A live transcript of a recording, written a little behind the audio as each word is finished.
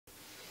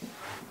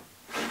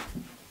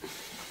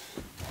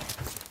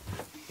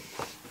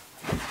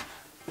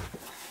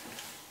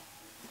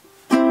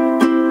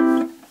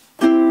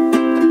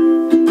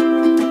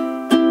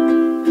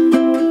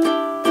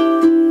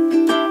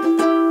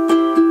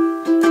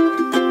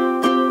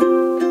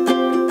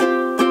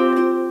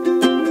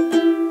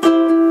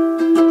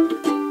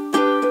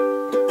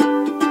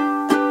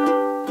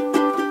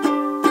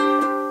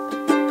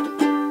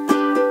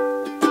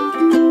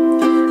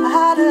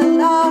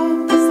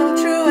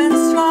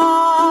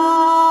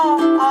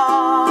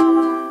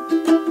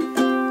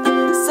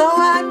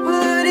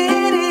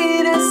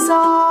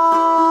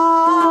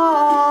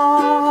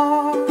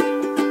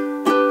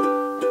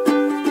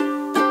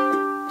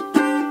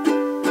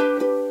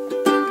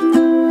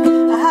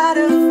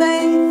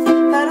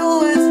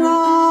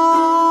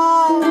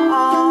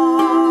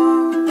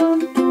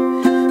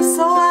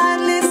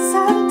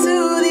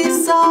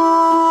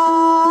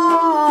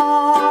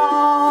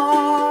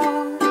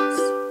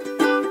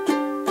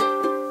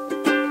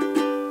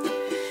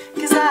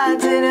I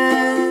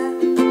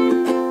didn't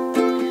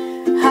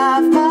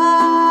have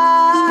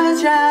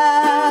much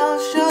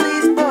else. Sure,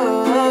 these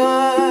books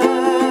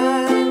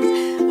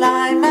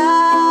line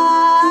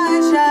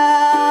my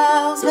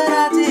shelves, but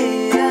I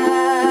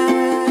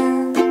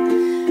didn't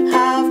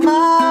have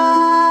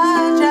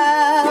much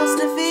else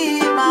to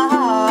feed my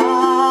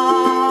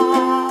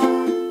heart.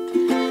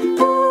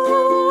 Ooh,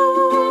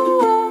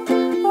 ooh,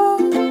 ooh.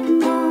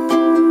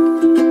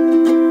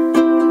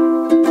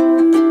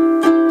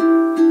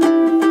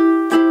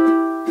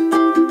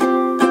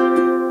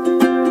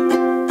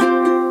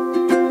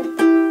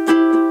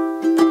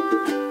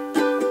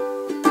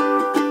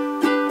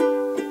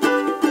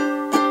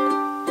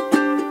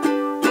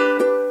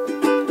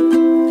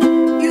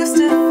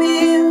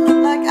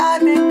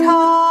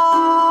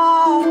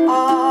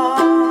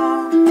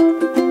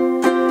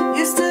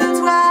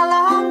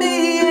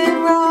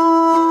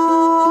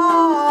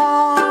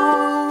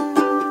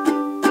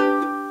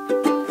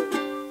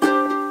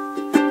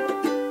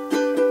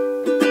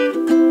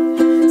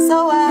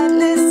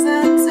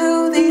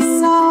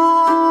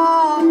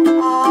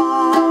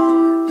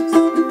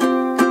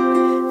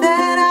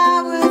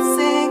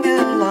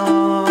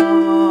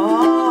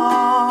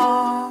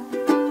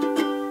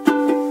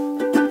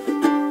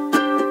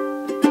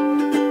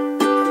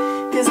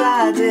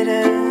 I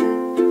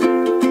didn't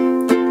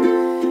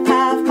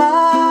have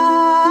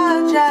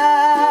much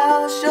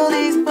else. Sure,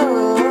 these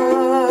books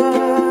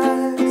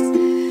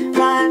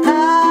line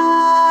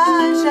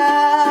my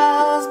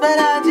shelves, but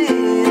I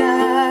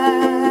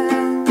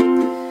didn't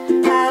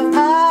have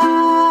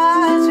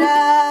much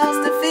else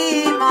to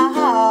feed my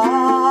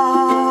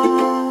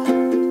heart.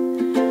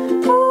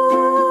 Ooh,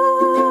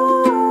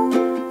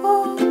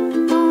 ooh,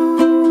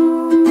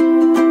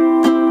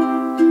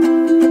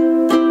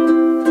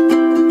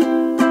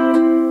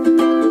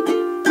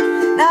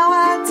 now I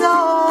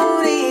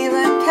don't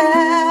even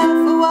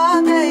care for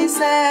what they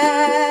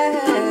say.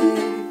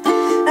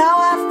 Now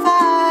I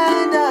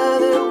find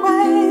other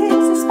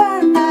ways to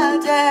spend my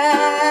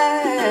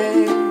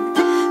day.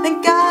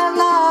 Think I've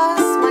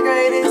lost my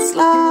greatest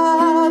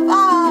love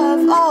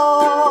of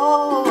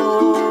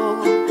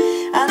all.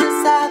 And the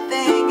sad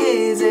thing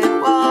is, it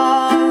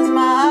was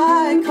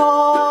my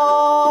call.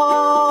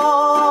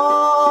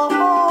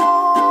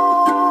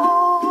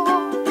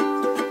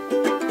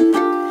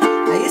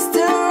 I used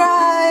to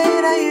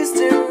write, I used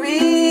to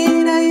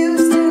read, I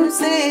used to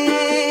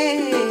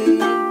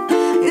sing,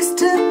 used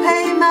to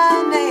paint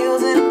my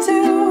nails and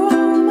do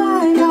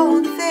my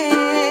own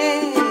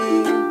thing.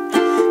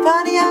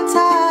 Funny how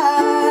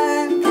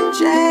time can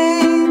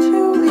change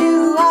who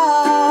you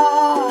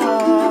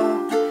are,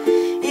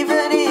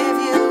 even if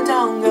you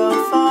don't go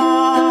far.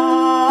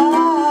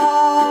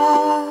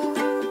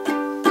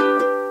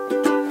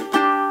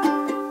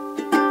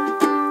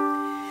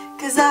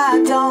 'Cause I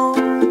don't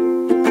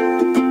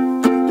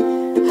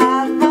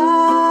have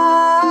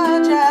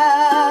much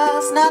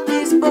else, not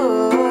these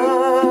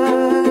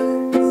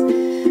books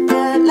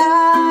that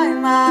line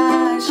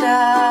my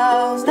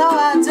shelves. No,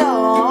 I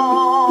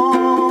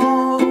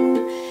don't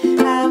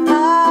have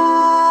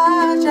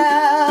much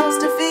else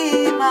to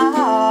feed my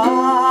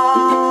heart.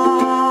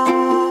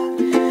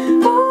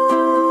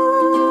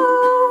 Ooh,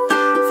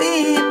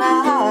 feed my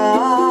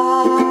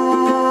heart.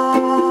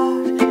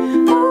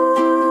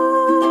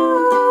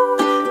 Ooh,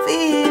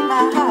 feed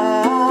my heart.